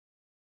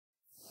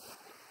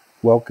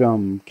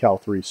Welcome, Cal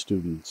 3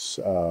 students.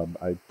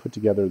 I put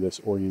together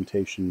this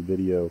orientation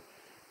video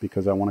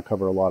because I want to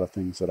cover a lot of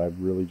things that I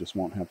really just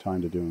won't have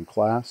time to do in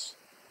class,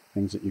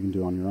 things that you can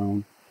do on your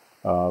own.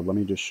 Let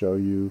me just show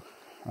you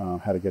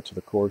how to get to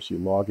the course. You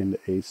log into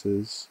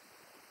ACES.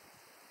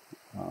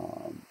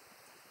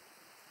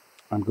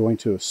 I'm going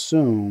to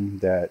assume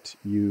that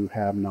you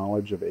have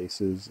knowledge of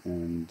ACES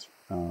and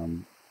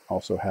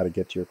also how to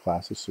get to your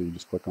classes, so you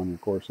just click on your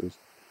courses.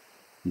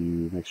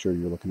 You make sure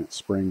you're looking at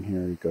spring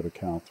here, you go to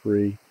Cal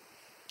 3.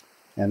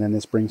 And then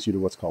this brings you to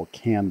what's called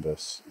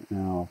Canvas.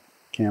 Now,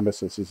 Canvas,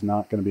 this is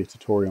not going to be a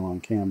tutorial on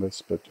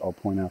Canvas, but I'll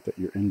point out that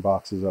your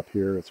inbox is up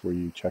here. It's where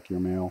you check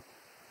your mail.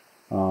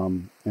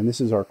 And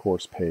this is our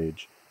course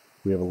page.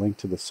 We have a link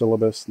to the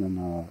syllabus and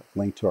then a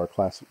link to our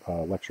class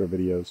lecture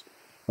videos.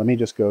 Let me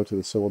just go to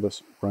the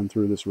syllabus, run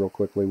through this real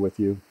quickly with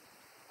you.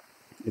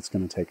 It's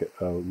going to take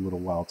a little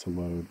while to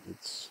load.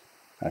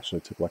 Actually,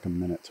 it took like a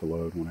minute to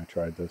load when I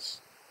tried this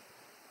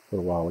a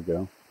little while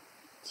ago.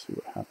 Let's see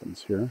what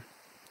happens here.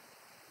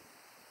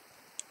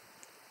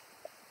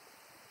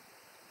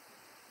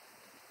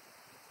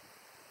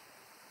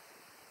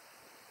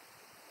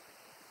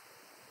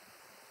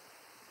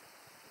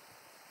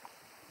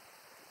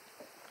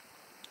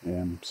 And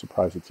I'm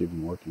surprised it's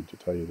even working, to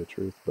tell you the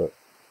truth, but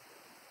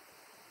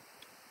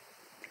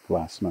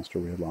last semester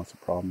we had lots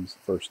of problems the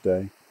first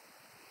day.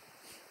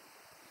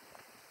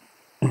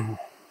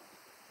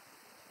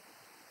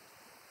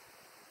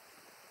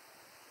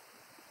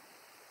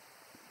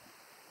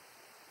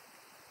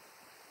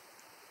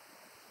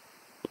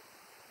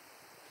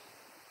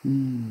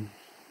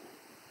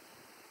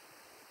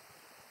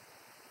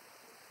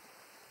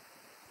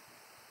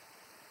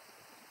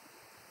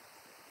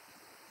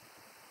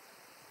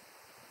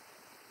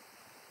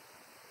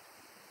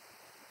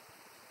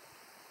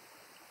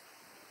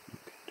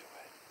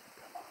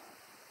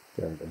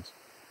 There it is.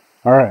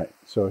 All right,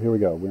 so here we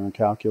go. We're in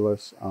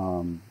calculus.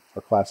 Our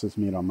classes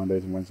meet on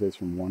Mondays and Wednesdays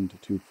from 1 to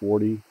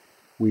 2:40.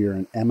 We are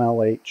in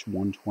MLH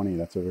 120.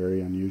 That's a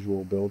very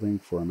unusual building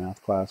for a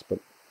math class, but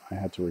I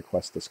had to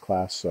request this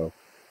class, so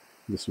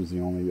this was the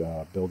only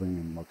building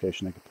and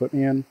location they could put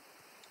me in.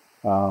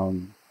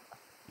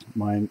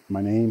 My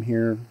name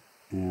here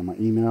and my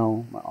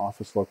email, my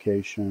office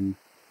location,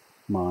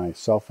 my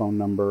cell phone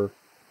number.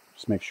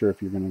 Just make sure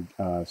if you're going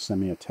to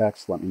send me a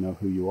text, let me know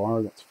who you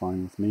are. That's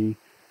fine with me.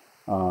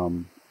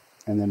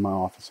 And then my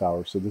office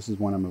hours. So this is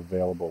when I'm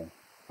available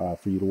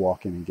for you to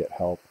walk in and get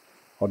help.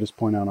 I'll just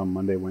point out on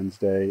Monday,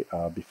 Wednesday,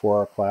 before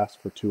our class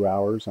for 2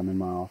 hours, I'm in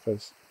my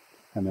office.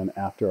 And then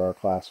after our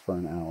class for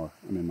an hour,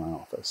 I'm in my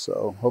office.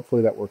 So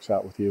hopefully that works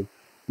out with you.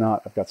 If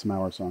not, I've got some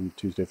hours on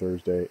Tuesday,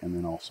 Thursday, and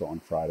then also on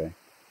Friday.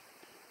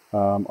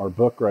 Our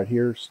book right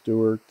here,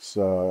 Stewart's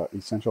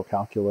Essential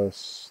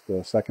Calculus,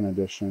 the second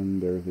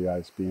edition. There's the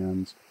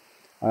ISBNs.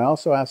 I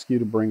also ask you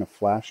to bring a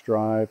flash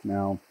drive.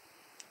 Now,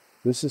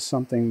 this is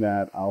something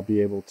that I'll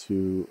be able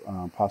to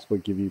possibly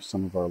give you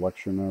some of our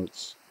lecture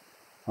notes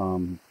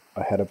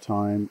ahead of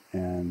time,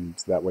 and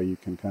that way you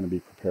can kind of be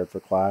prepared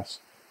for class.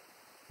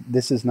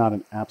 This is not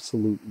an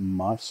absolute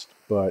must,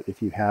 but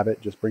if you have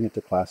it, just bring it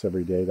to class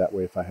every day. That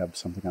way, if I have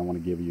something I want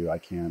to give you, I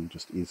can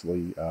just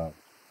easily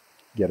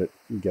get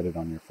it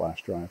on your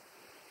flash drive.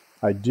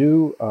 I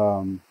do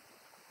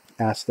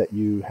ask that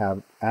you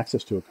have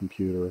access to a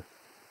computer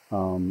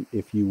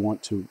if you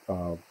want to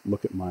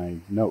look at my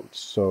notes.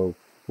 So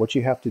what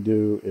you have to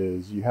do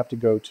is you have to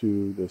go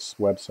to this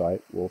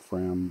website,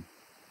 Wolfram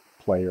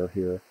Player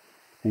here,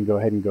 and go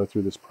ahead and go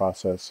through this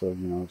process of,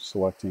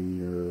 selecting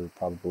your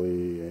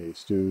probably a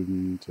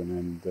student and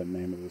then the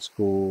name of the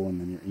school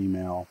and then your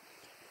email.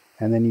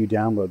 And then you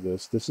download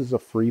this. This is a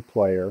free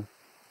player,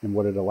 and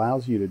what it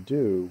allows you to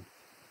do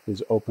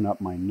is open up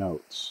my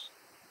notes.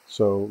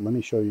 So let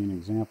me show you an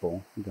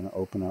example. I'm going to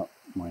open up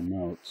my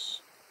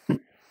notes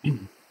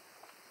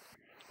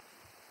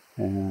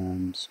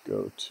and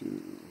go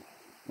to,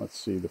 let's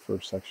see, the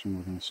first section.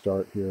 We're going to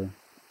start here.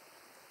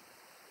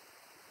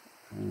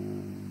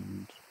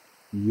 And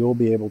you'll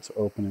be able to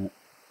open it.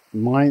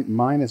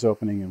 Mine is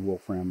opening in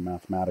Wolfram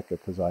Mathematica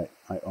because I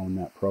own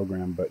that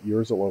program, but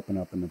yours will open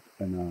up in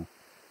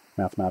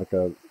a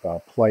Mathematica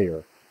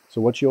player.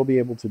 So what you'll be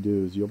able to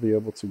do is you'll be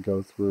able to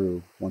go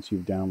through, once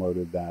you've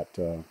downloaded that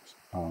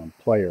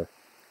player,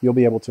 you'll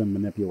be able to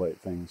manipulate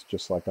things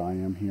just like I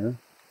am here,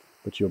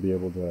 but you'll be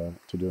able to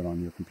do it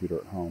on your computer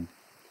at home.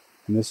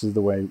 And this is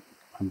the way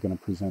I'm going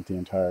to present the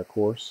entire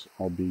course.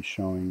 I'll be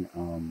showing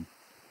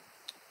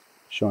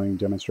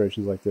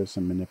demonstrations like this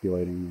and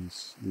manipulating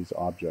these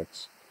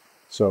objects.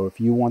 So if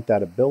you want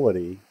that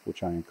ability,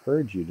 which I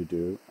encourage you to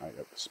do,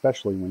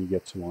 especially when you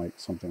get to like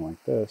something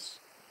like this,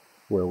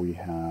 where we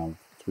have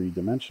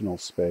three-dimensional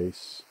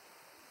space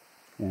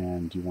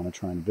and you want to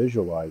try and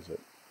visualize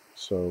it.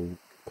 So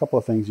a couple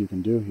of things you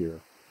can do here.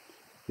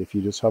 If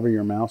you just hover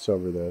your mouse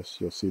over this,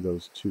 you'll see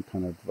those two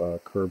kind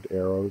of curved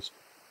arrows.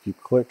 If you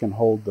click and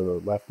hold the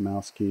left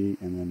mouse key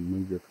and then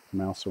move your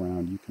mouse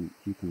around,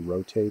 you can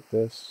rotate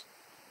this.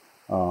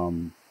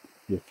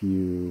 If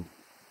you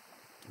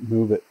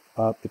move it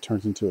up, it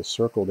turns into a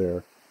circle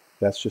there.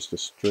 That's just a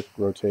strict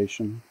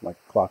rotation, like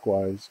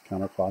clockwise,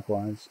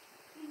 counterclockwise.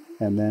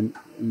 And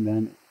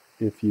then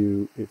if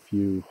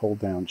you hold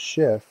down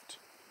Shift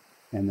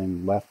and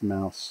then left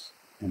mouse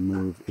and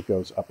move, it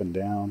goes up and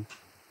down.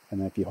 And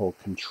then if you hold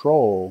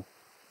Control,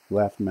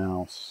 left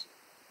mouse,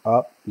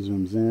 up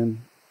zooms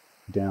in,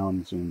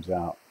 down zooms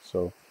out.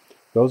 So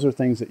those are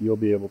things that you'll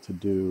be able to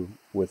do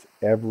with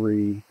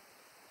every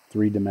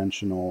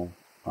three-dimensional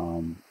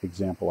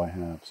example I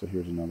have. So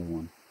here's another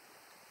one.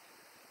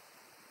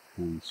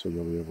 And so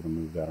you'll be able to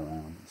move that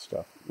around and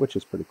stuff, which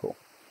is pretty cool.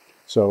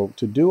 So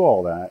to do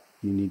all that,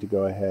 you need to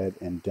go ahead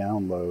and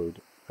download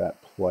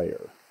that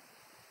player.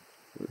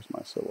 Where's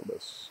my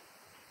syllabus?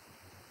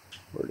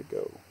 Where'd it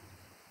go?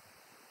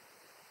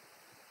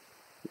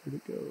 Where'd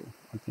it go?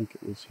 I think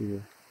it was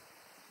here.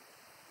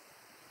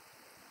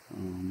 Oh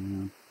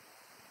man,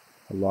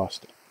 I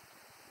lost it.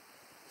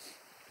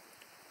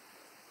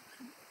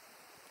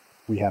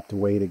 We have to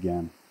wait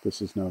again.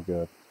 This is no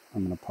good.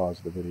 I'm going to pause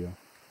the video.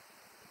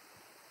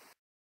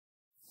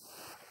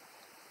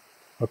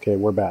 Okay,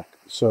 we're back.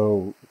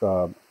 So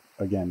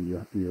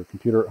again, your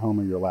computer at home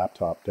or your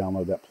laptop,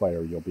 download that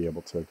player. You'll be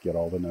able to get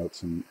all the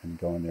notes and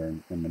go in there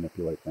and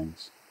manipulate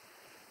things.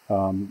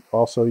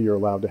 Also, you're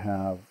allowed to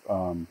have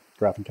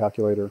graphing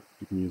calculator.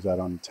 You can use that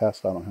on the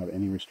test. I don't have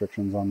any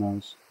restrictions on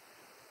those.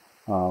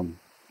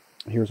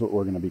 Here's what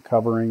we're going to be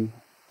covering.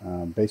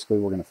 Basically,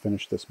 we're going to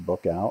finish this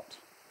book out.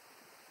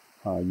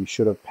 You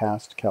should have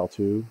passed Cal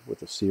 2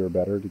 with a C or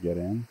better to get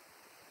in.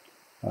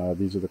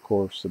 These are the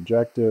course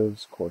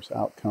objectives, course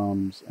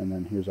outcomes, and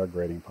then here's our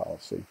grading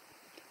policy.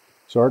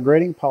 So our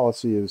grading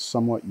policy is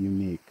somewhat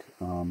unique.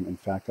 In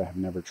fact, I have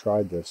never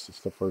tried this. It's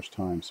the first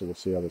time, so we'll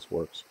see how this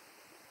works.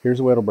 Here's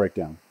the way it'll break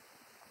down.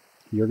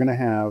 You're going to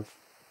have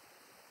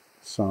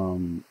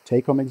some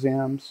take-home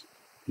exams.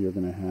 You're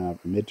going to have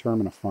a midterm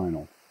and a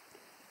final.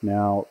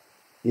 Now,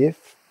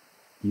 if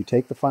you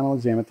take the final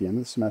exam at the end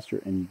of the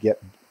semester and you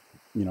get,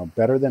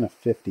 better than a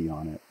 50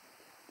 on it,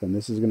 then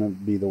this is going to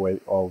be the way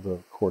all the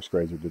course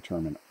grades are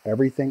determined.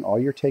 Everything, all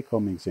your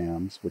take-home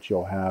exams, which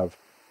you'll have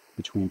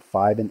between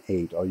 5 and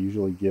 8, I'll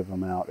usually give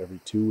them out every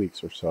 2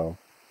 weeks or so.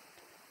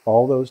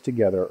 All those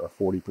together are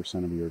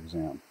 40% of your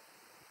exam.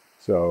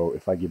 So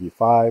if I give you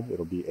 5,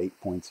 it'll be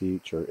 8 points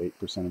each, or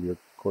 8% of your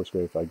course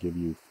grade. If I give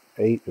you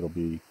 8, it'll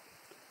be,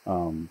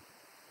 I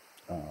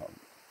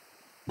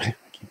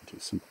can't do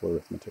simple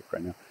arithmetic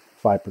right now,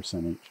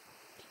 5% each.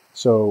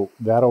 So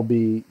that'll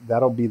be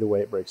the way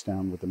it breaks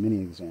down with the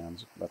mini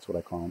exams. That's what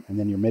I call them. And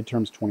then your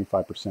midterm's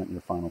 25% and your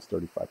final's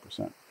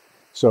 35%.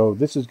 So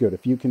this is good.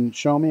 If you can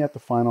show me at the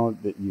final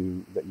that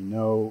you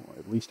know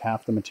at least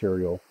half the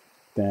material,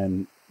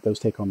 then those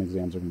take-home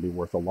exams are going to be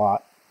worth a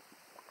lot.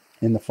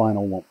 And the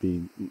final won't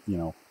be,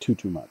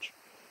 too much.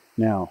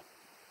 Now,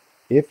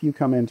 if you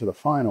come into the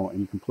final and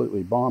you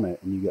completely bomb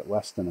it and you get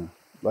less than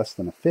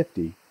a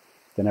 50,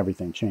 then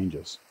everything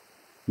changes.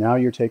 Now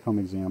your take-home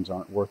exams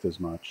aren't worth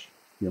as much.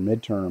 Your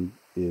midterm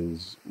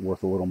is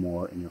worth a little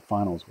more, and your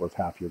final is worth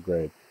half your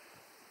grade.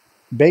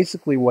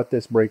 Basically, what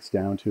this breaks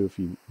down to, if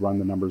you run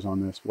the numbers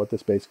on this, what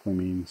this basically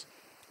means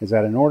is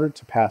that in order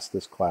to pass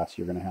this class,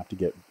 you're going to have to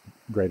get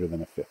greater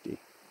than a 50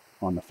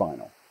 on the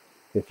final.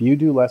 If you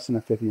do less than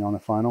a 50 on the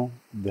final,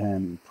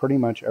 then pretty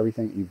much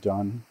everything you've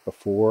done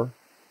before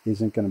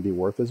isn't going to be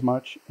worth as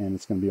much, and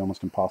it's going to be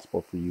almost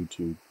impossible for you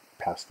to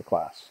pass the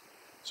class.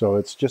 So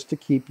it's just to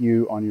keep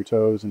you on your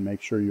toes and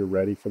make sure you're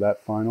ready for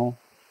that final,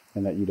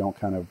 and that you don't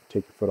kind of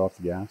take your foot off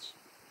the gas.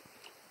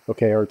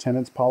 Okay, our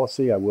attendance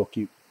policy, I will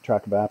keep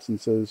track of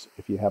absences.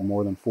 If you have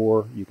more than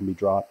 4, you can be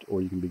dropped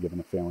or you can be given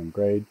a failing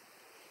grade.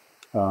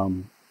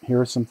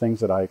 Here are some things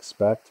that I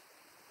expect.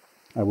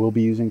 I will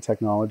be using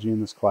technology in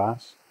this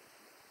class.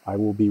 I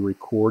will be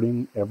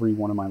recording every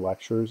one of my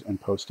lectures and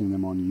posting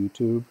them on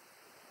YouTube.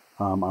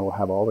 I will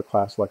have all the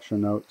class lecture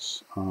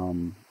notes,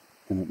 and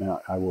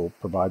I will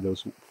provide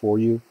those for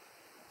you.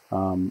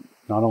 Not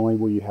only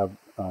will you have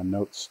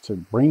notes to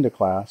bring to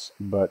class,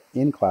 but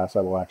in class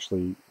I will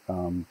actually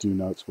do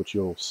notes which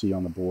you'll see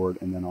on the board,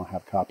 and then I'll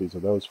have copies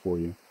of those for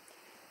you.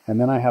 And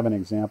then I have an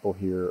example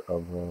here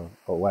of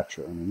a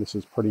lecture. I mean, this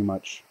is pretty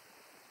much,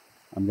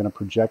 I'm going to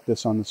project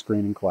this on the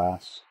screen in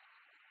class,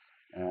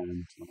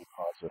 and let me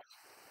pause it.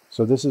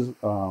 So this is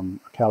a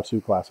Cal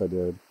 2 class I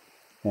did,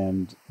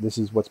 and this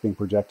is what's being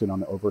projected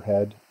on the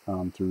overhead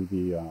through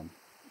the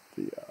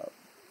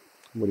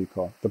what do you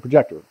call it? The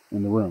projector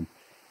in the room.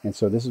 And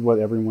so this is what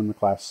everyone in the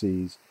class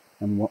sees.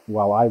 And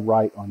while I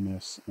write on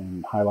this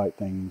and highlight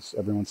things,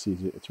 everyone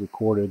sees it. It's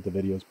recorded. The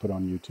video is put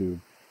on YouTube,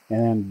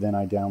 and then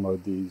I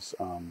download these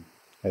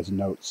as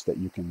notes that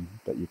you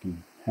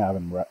can have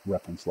and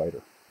reference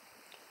later.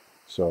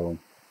 So,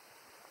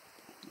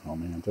 oh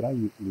man, did I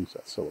lose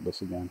that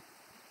syllabus again?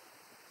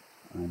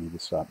 I need to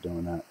stop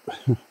doing that.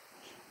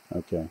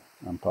 Okay,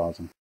 I'm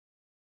pausing.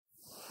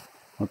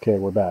 Okay,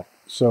 we're back.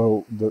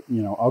 So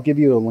I'll give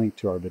you a link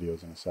to our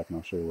videos in a second.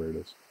 I'll show you where it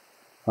is.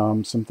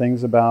 Some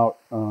things about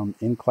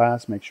in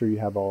class, make sure you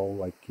have all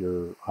like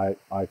your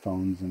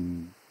iPhones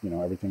and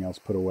everything else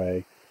put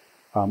away.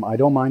 I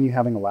don't mind you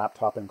having a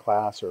laptop in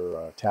class or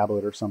a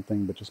tablet or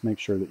something, but just make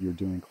sure that you're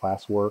doing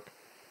classwork.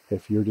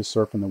 If you're just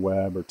surfing the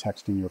web or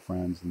texting your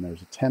friends, then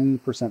there's a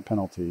 10%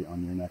 penalty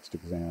on your next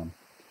exam.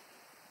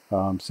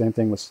 Same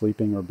thing with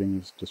sleeping or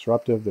being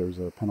disruptive. There's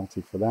a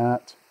penalty for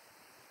that.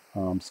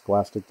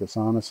 Scholastic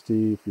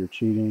dishonesty, if you're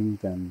cheating,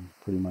 then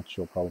pretty much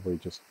you'll probably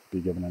just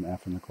be given an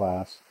F in the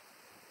class.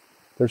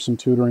 There's some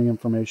tutoring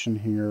information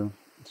here,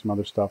 some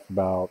other stuff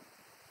about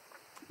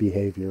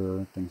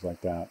behavior, things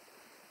like that.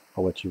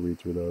 I'll let you read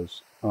through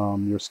those.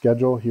 Your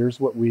schedule, here's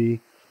what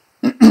we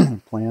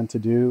plan to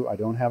do. I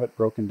don't have it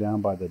broken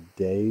down by the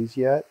days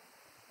yet.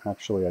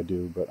 Actually, I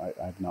do, but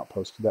I've not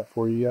posted that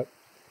for you yet.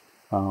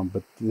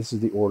 But this is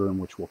the order in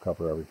which we'll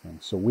cover everything.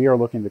 So we are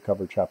looking to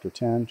cover Chapter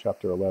 10,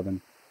 Chapter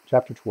 11,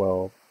 Chapter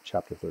 12,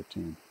 Chapter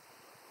 13.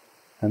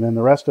 And then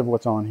the rest of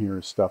what's on here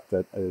is stuff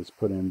that is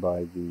put in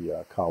by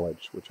the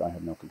college, which I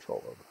have no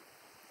control over.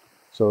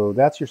 So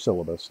that's your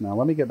syllabus. Now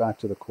let me get back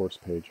to the course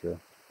page here.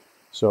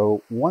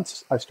 So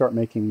once I start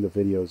making the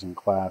videos in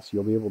class,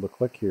 you'll be able to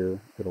click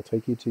here. It'll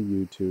take you to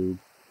YouTube.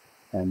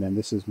 And then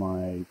this is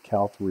my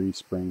Cal 3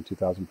 Spring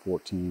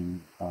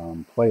 2014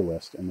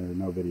 playlist, and there are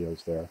no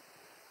videos there.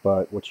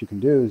 But what you can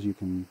do is you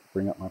can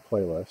bring up my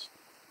playlist,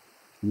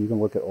 and you can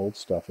look at old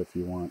stuff if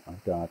you want.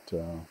 I've got,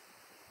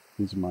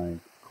 these are my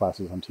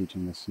classes I'm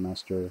teaching this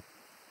semester.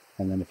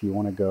 And then if you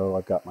want to go,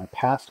 I've got my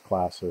past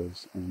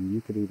classes, and you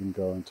could even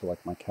go into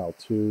like my Cal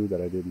 2 that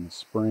I did in the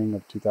spring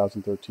of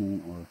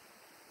 2013, or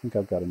I think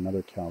I've got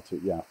another Cal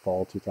 2, yeah,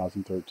 fall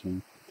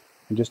 2013.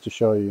 And just to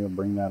show you, I'll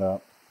bring that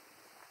up.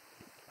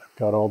 I've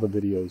got all the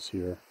videos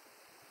here.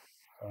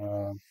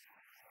 Yeah,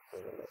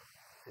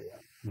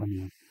 let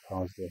me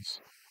pause this.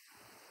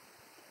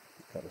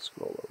 Got to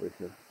scroll over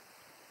here.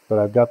 But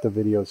I've got the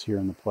videos here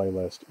in the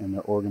playlist, and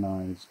they're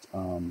organized.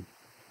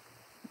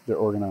 They're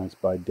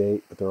organized by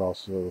date, but they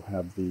also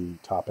have the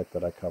topic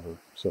that I cover.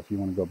 So if you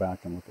want to go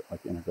back and look at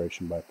like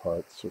integration by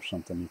parts or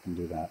something, you can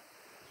do that.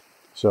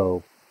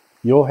 So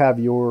you'll have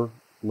your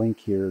link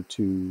here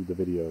to the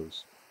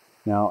videos.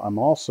 Now I'm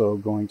also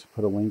going to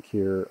put a link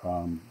here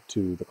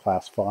to the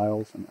class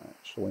files, and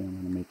actually I'm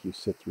going to make you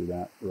sit through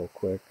that real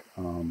quick.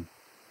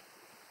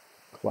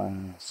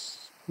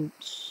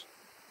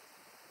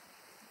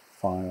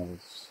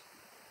 Files.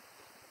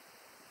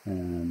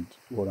 And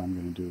what I'm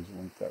going to do is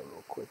link that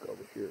real quick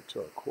over here to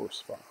our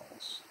course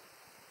files.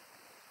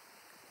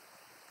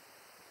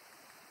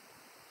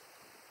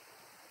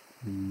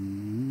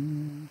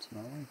 It's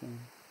not working.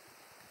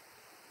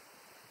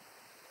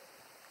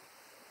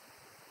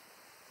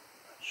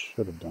 I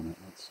should have done it.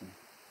 Let's see.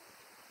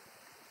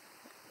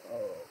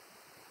 Oh.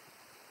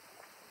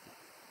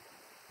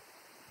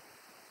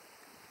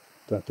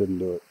 That didn't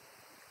do it.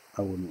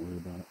 I wouldn't worry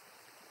about it.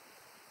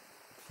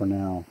 For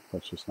now,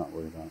 let's just not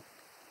worry about it.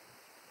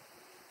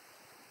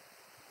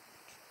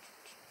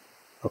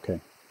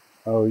 Okay.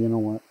 Oh, you know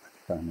what? I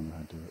think I remember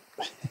how to do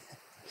it.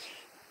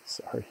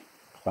 Sorry.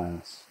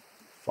 Class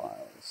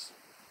files.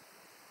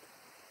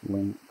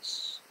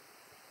 Links.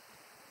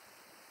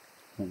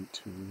 Link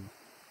to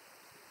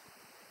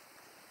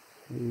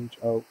page.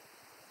 Oh.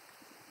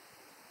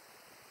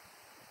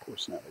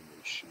 Course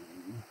navigation.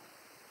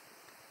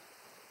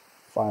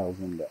 Files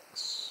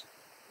index.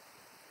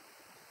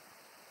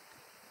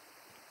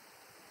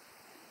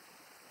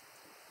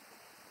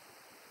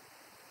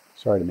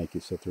 Sorry to make you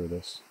sit through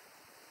this.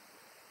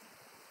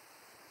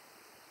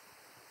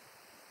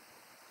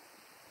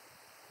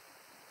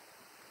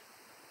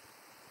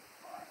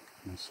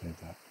 Let me save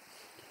that.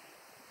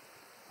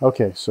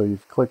 Okay, so you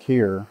click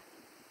here.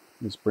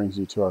 This brings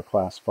you to our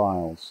class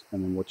files,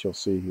 and then what you'll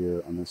see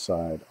here on this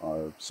side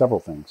are several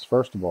things.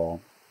 First of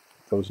all,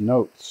 those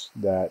notes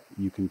that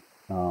you can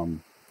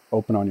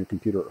open on your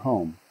computer at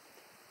home.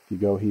 If you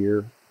go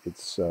here,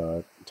 it's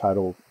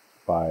titled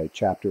by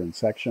chapter and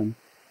section,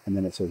 and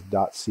then it says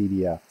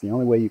 .cdf. The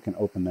only way you can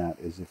open that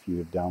is if you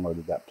have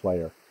downloaded that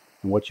player.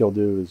 And what you'll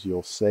do is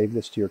you'll save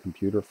this to your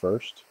computer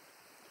first,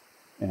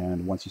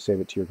 and once you save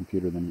it to your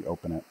computer, then you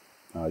open it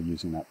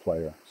using that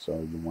player. So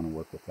you want to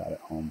work with that at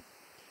home.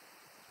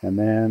 And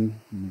then,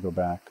 let me go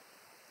back,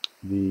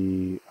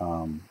 the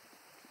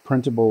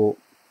printable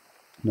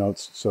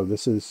notes. So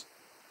this is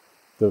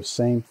those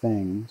same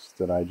things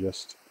that I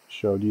just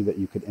showed you that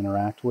you could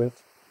interact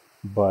with,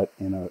 but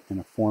in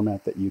a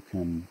format that you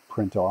can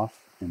print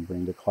off and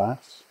bring to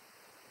class.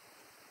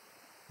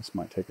 This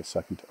might take a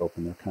second to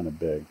open. They're kind of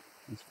big,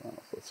 these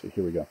files. Let's see,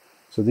 here we go.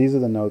 So these are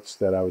the notes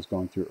that I was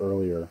going through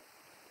earlier,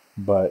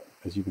 but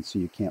as you can see,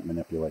 you can't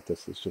manipulate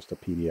this. It's just a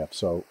PDF.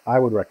 So I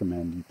would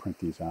recommend you print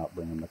these out,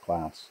 bring them to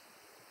class.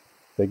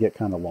 They get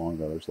kind of long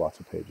though. There's lots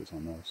of pages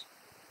on those.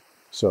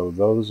 So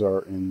those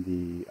are in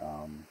the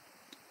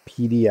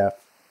PDF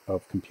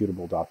of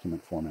computable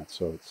document format.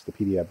 So it's the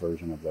PDF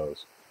version of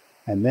those.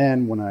 And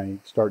then when I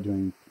start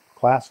doing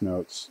class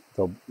notes,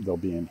 they'll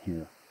be in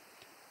here.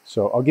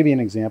 So I'll give you an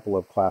example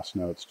of class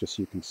notes just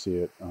so you can see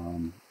it.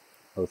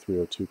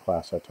 0302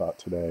 class I taught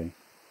today.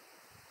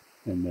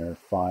 In their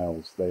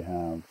files, they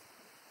have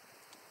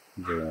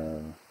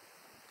their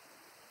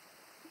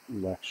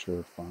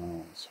lecture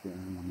files here.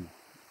 Let me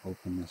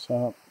open this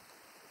up.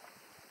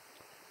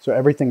 So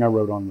everything I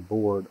wrote on the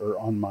board or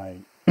on my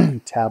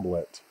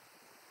tablet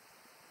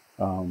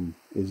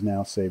is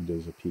now saved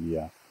as a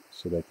PDF.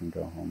 So they can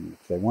go home.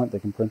 If they want, they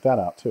can print that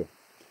out too.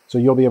 So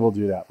you'll be able to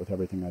do that with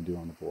everything I do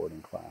on the board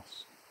in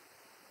class.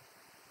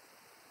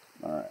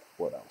 All right,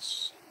 what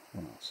else?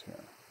 What else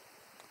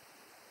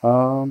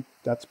here?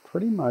 That's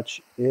pretty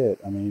much it.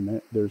 I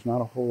mean, there's not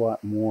a whole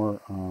lot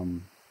more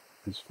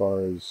as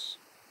far as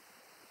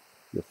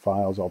your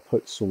files. I'll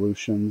put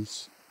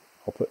solutions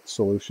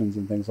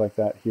and things like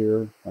that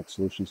here, like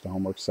solutions to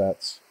homework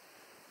sets,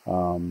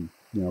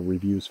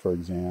 reviews for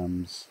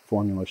exams,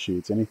 formula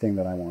sheets, anything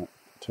that I want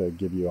to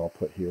give you, I'll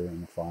put here in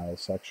the files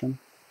section.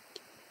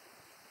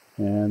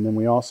 And then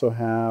we also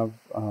have,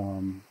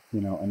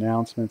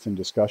 announcements and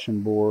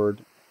discussion board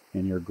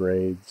and your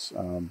grades.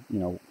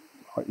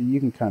 You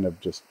can kind of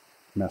just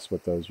mess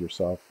with those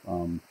yourself.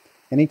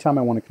 Anytime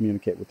I want to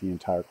communicate with the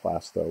entire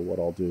class, though, what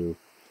I'll do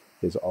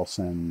is I'll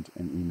send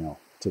an email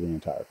to the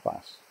entire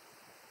class.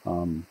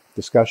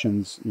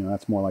 Discussions,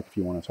 that's more like if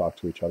you want to talk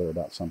to each other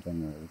about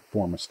something or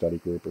form a study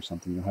group or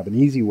something. You'll have an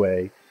easy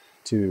way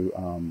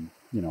to,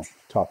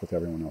 talk with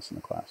everyone else in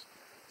the class.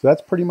 So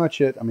that's pretty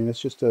much it. I mean, it's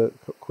just a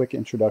quick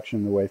introduction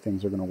to the way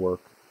things are going to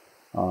work.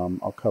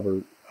 I'll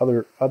cover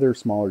other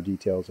smaller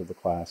details of the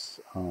class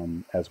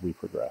as we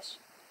progress.